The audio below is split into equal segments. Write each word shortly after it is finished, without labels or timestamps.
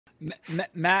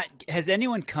Matt, has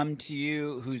anyone come to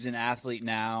you who's an athlete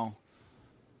now?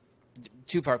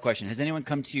 Two-part question. Has anyone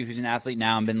come to you who's an athlete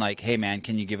now and been like, hey, man,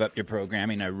 can you give up your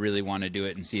programming? I really want to do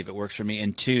it and see if it works for me.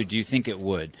 And two, do you think it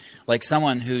would? Like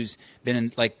someone who's been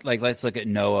in, like let's look at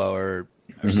Noah or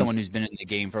someone who's been in the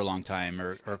game for a long time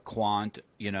or Quant,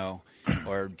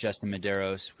 or Justin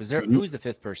Medeiros. Who was the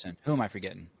fifth person? Who am I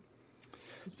forgetting?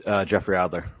 Jeffrey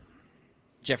Adler.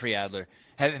 Jeffrey Adler.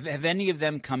 Have any of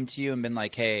them come to you and been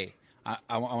like, hey,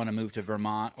 I want to move to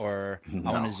Vermont, or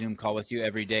I want to Zoom call with you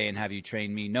every day and have you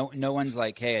train me? No one's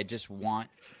like, hey, I just want.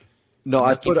 No,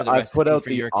 I put out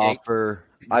the offer.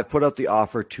 I've put out the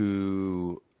offer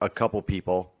to a couple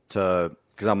people because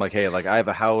I'm like, hey, like I have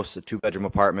a house, a 2-bedroom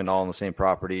apartment, all on the same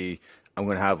property. I'm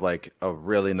going to have like a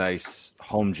really nice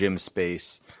home gym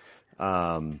space.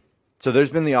 So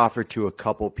there's been the offer to a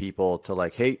couple people to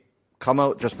like, hey, come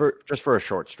out just for a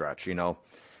short stretch,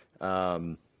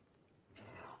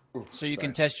 So you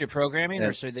can test your programming,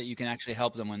 or so that you can actually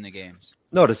help them win the games?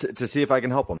 No, to see if I can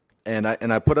help them. And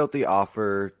I put out the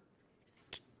offer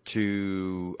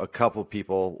to a couple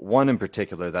people, one in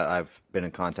particular that I've been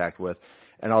in contact with.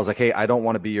 And I was like, hey, I don't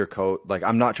want to be your coach. Like,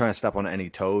 I'm not trying to step on any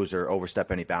toes or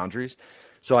overstep any boundaries.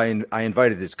 So I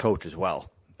invited his coach as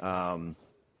well. And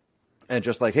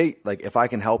just like, hey, like if I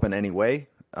can help in any way,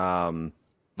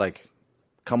 like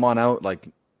come on out. Like,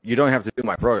 you don't have to do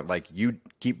my program. Like, you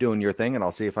keep doing your thing, and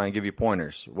I'll see if I can give you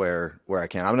pointers where I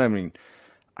can.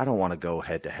 I don't want to go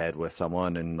head to head with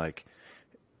someone, and like,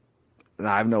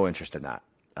 I have no interest in that.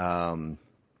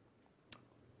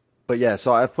 But yeah,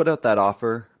 so I've put out that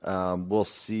offer. We'll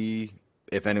see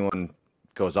if anyone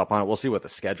goes up on it. We'll see what the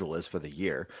schedule is for the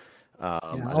year.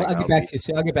 I'll get back to you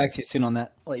soon. I'll get back to you soon on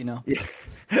that. I'll let you know.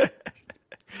 Yeah.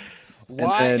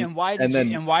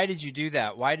 Why did you do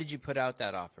that? Why did you put out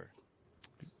that offer?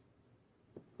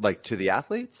 Like to the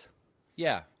athletes?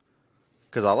 Yeah.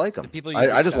 Because I like them.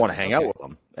 I just want to hang out with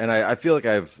them. And I feel like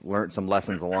I've learned some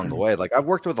lessons along the way. Like I've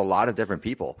worked with a lot of different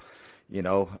people,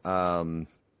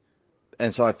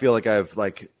 and so I feel like I've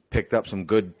like picked up some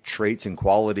good traits and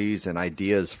qualities and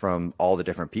ideas from all the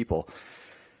different people.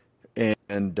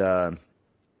 And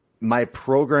my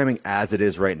programming as it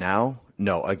is right now,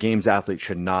 no, a games athlete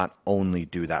should not only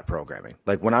do that programming.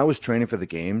 Like when I was training for the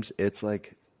games, it's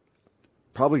like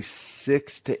probably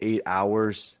 6 to 8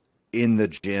 hours in the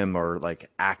gym or like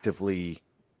actively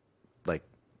like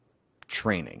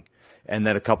training, and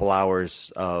then a couple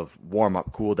hours of warm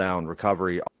up, cool down,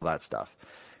 recovery, all that stuff.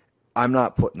 I'm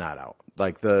not putting that out.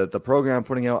 Like the program I'm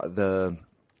putting out, the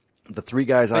 3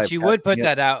 guys. But you would put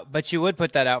that out. But you would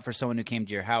put that out for someone who came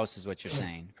to your house, is what you're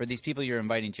saying. For these people you're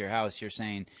inviting to your house, you're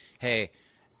saying, hey,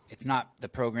 it's not the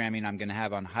programming I'm going to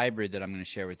have on hybrid that I'm going to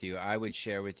share with you. I would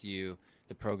share with you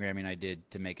the programming I did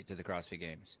to make it to the CrossFit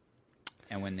Games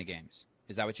and win the games.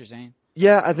 Is that what you're saying?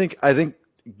 Yeah, I think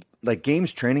like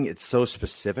games training, it's so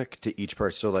specific to each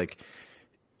person. So like,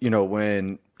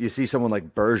 when you see someone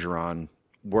like Bergeron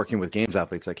working with games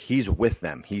athletes, like he's with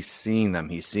them, he's seeing them,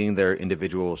 he's seeing their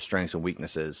individual strengths and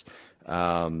weaknesses.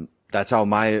 That's how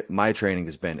my training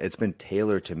has been. It's been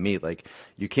tailored to me. Like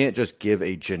you can't just give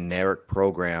a generic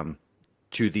program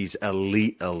to these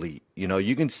elite.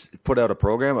 You can put out a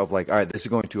program of like, all right, this is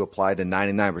going to apply to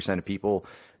 99% of people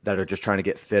that are just trying to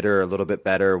get fitter, a little bit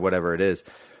better, whatever it is.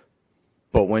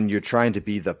 But when you're trying to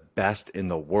be the best in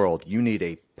the world, you need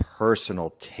a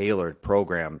personal, tailored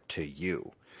program to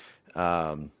you.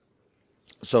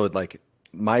 So like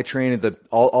my training,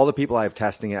 all the people I have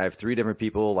testing, I have 3 different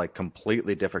people, like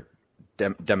completely different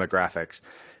demographics,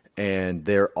 and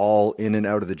they're all in and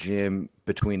out of the gym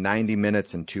between 90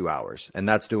 minutes and 2 hours. And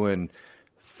that's doing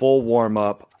full warm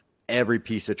up, every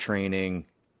piece of training,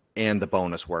 and the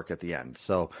bonus work at the end.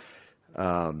 So,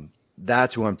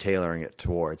 that's who I'm tailoring it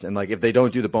towards. And like, if they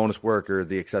don't do the bonus work or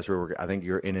the accessory work, I think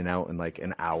you're in and out in like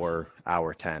an hour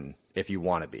 10, if you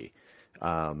want to be.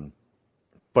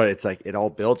 But it's like, it all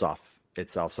builds off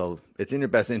itself. So it's in your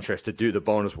best interest to do the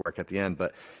bonus work at the end.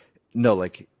 But no,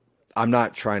 like, I'm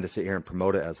not trying to sit here and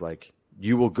promote it as like,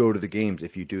 you will go to the games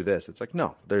if you do this. It's like,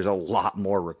 no, there's a lot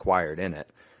more required in it.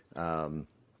 But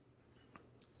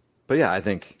yeah, I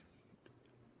think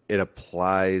it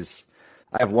applies.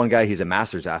 I have one guy, he's a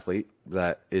master's athlete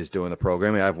that is doing the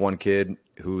programming. I have one kid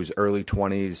who's early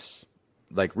 20s,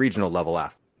 like regional level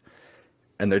athlete,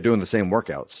 and they're doing the same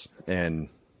workouts, and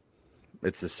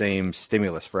it's the same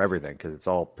stimulus for everything because it's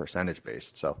all percentage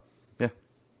based. So, yeah.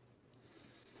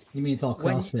 You mean it's all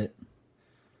CrossFit?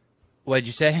 What did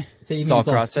you say? It's all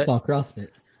CrossFit? It's all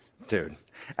CrossFit. Dude,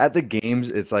 at the games,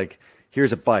 it's like,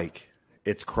 here's a bike.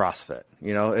 It's CrossFit.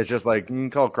 It's just like, you can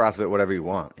call CrossFit whatever you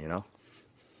want,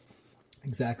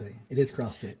 Exactly. It is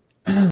CrossFit.